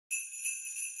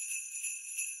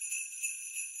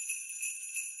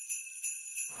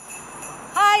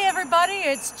everybody,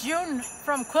 it's June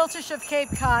from Quilt-ish of Cape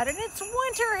Cod, and it's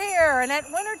winter here. And at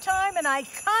winter time, an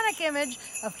iconic image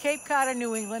of Cape Cod and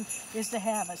New England is to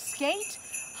have a skate,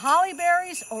 holly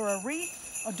berries, or a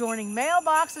wreath adorning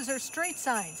mailboxes or street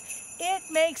signs. It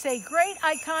makes a great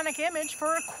iconic image for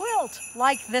a quilt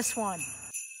like this one.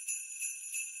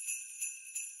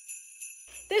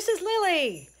 This is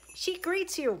Lily. She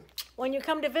greets you when you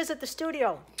come to visit the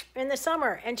studio in the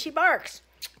summer, and she barks.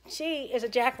 She is a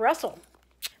Jack Russell.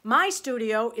 My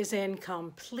studio is in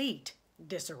complete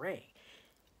disarray.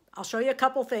 I'll show you a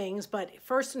couple things, but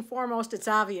first and foremost, it's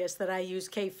obvious that I use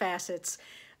Cape Facet's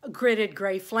gridded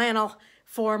gray flannel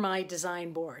for my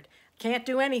design board. Can't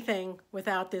do anything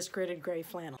without this gridded gray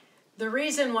flannel. The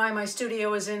reason why my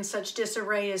studio is in such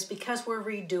disarray is because we're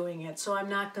redoing it, so I'm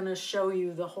not going to show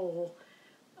you the whole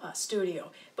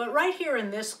studio. But right here in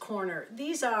this corner,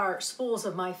 these are spools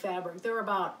of my fabric. They're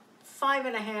about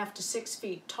 5.5 to 6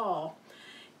 feet tall.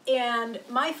 And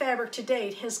my fabric to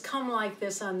date has come like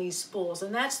this on these spools.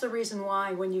 And that's the reason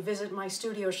why when you visit my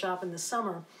studio shop in the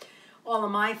summer, all of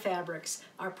my fabrics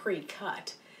are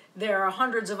pre-cut. There are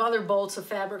hundreds of other bolts of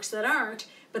fabrics that aren't,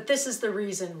 but this is the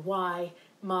reason why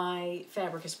my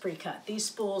fabric is pre-cut. These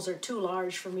spools are too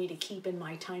large for me to keep in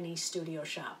my tiny studio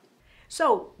shop.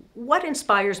 So, what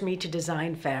inspires me to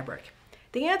design fabric?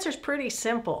 The answer is pretty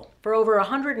simple. For over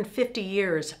 150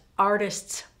 years,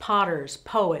 artists, potters,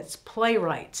 poets,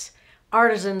 playwrights,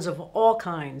 artisans of all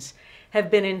kinds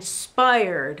have been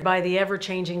inspired by the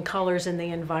ever-changing colors in the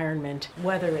environment,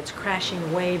 whether it's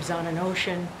crashing waves on an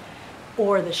ocean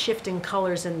or the shifting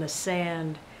colors in the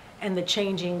sand and the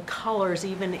changing colors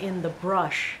even in the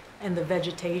brush and the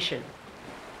vegetation.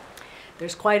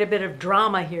 There's quite a bit of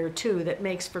drama here too that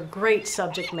makes for great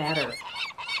subject matter.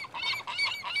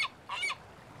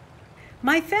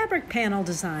 My fabric panel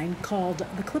design, called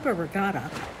the Clipper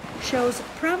Regatta, shows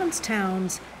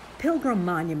Provincetown's Pilgrim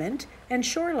Monument and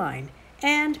shoreline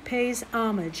and pays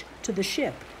homage to the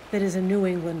ship that is a New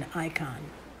England icon.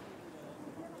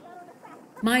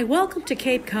 My Welcome to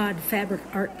Cape Cod fabric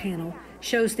art panel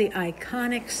shows the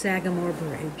iconic Sagamore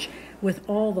Bridge with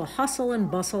all the hustle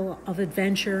and bustle of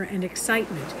adventure and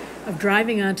excitement of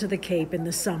driving onto the Cape in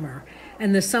the summer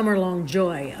and the summer-long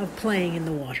joy of playing in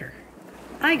the water.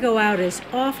 I go out as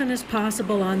often as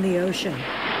possible on the ocean.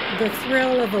 The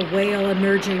thrill of a whale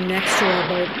emerging next to our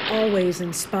boat always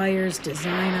inspires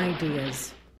design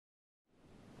ideas.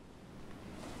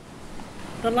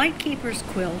 The Lightkeeper's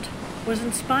quilt was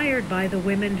inspired by the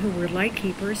women who were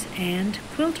lightkeepers and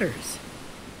quilters.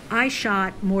 I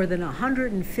shot more than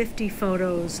 150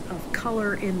 photos of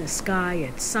color in the sky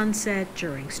at sunset,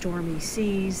 during stormy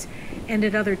seas, and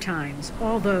at other times.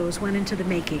 All those went into the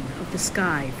making of the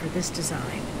sky for this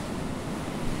design.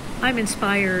 I'm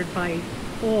inspired by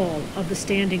all of the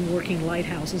standing working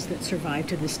lighthouses that survive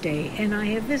to this day, and I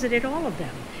have visited all of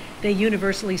them. They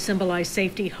universally symbolize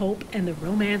safety, hope, and the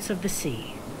romance of the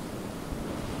sea.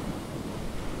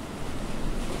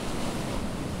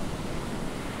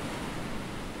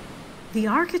 The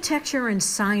architecture and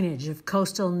signage of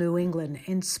coastal New England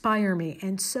inspire me,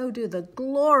 and so do the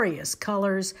glorious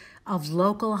colors of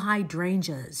local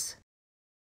hydrangeas.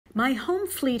 My Home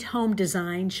Fleet home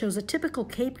design shows a typical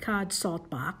Cape Cod salt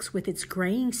box with its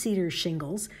graying cedar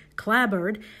shingles,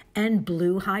 clapboard, and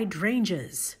blue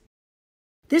hydrangeas.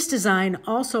 This design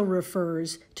also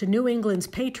refers to New England's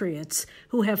patriots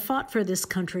who have fought for this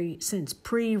country since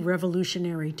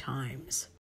pre-revolutionary times.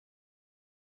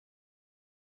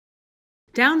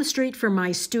 Down the street from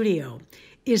my studio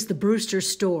is the Brewster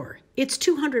Store. It's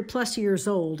 200 plus years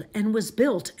old and was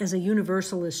built as a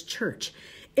Universalist church.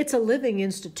 It's a living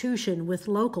institution with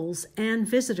locals and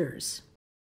visitors.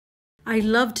 I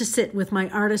love to sit with my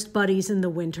artist buddies in the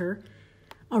winter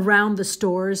around the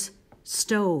store's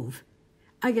stove.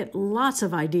 I get lots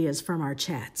of ideas from our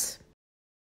chats.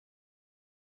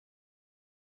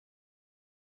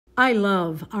 I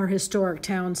love our historic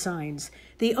town signs.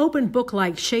 The open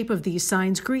book-like shape of these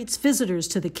signs greets visitors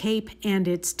to the Cape and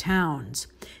its towns.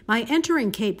 My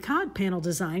Entering Cape Cod panel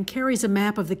design carries a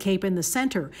map of the Cape in the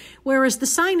center, whereas the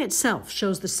sign itself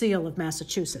shows the seal of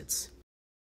Massachusetts.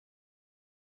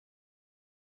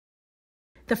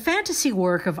 The fantasy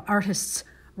work of artists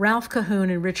Ralph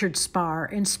Cahoon and Richard Spar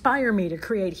inspire me to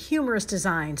create humorous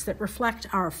designs that reflect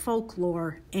our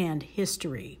folklore and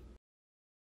history.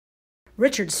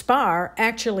 Richard Spar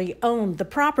actually owned the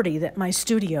property that my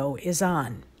studio is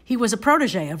on. He was a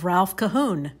protege of Ralph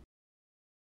Cahoon.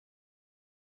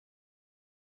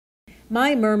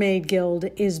 My Mermaid Guild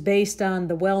is based on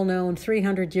the well-known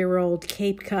 300-year-old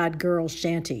Cape Cod girl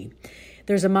shanty.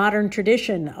 There's a modern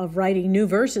tradition of writing new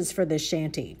verses for this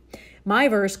shanty. My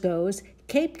verse goes,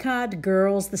 Cape Cod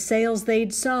girls the sails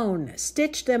they'd sewn,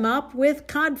 stitched them up with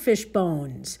codfish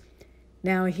bones.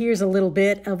 Now here's a little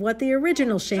bit of what the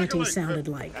original shanty sounded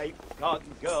like. Cape Cod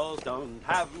girls don't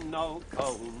have no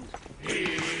cones.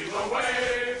 Heave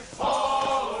away,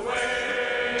 haul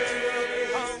away.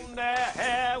 Comb their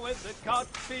hair with the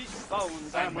codfish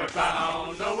bones. And we're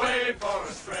bound away for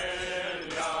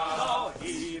Australia. So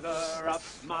heave her up,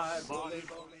 my bully.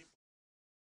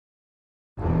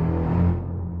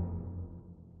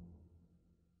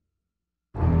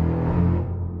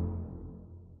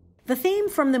 The theme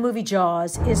from the movie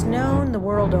Jaws is known the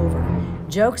world over.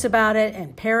 Jokes about it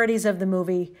and parodies of the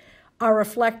movie are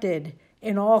reflected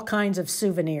in all kinds of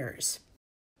souvenirs.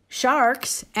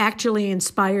 Sharks actually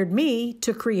inspired me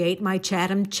to create my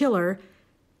Chatham Chiller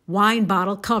wine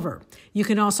bottle cover. You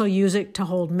can also use it to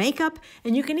hold makeup,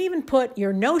 and you can even put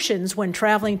your notions when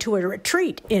traveling to a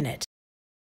retreat in it.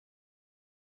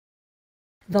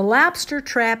 The lobster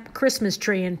trap Christmas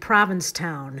tree in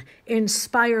Provincetown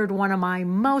inspired one of my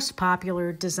most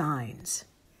popular designs.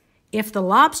 If the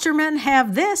lobstermen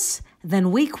have this, then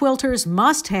we quilters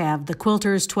must have the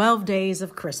Quilters 12 Days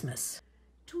of Christmas.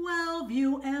 12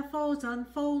 UFOs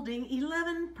unfolding,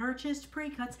 11 purchased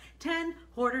pre-cuts, 10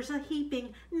 hoarders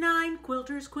a-heaping, 9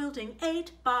 quilters quilting,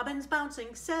 8 bobbins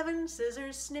bouncing, 7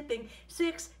 scissors snipping,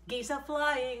 6 geese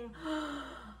a-flying,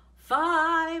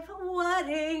 5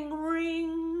 wedding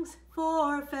rings,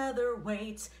 4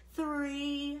 featherweights,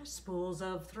 3 spools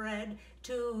of thread,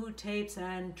 2 tapes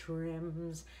and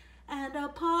trims, and a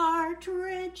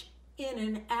partridge in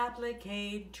an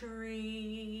applique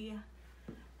tree.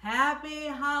 Happy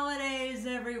holidays,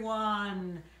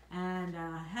 everyone, and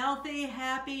a healthy,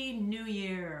 happy new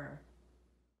year.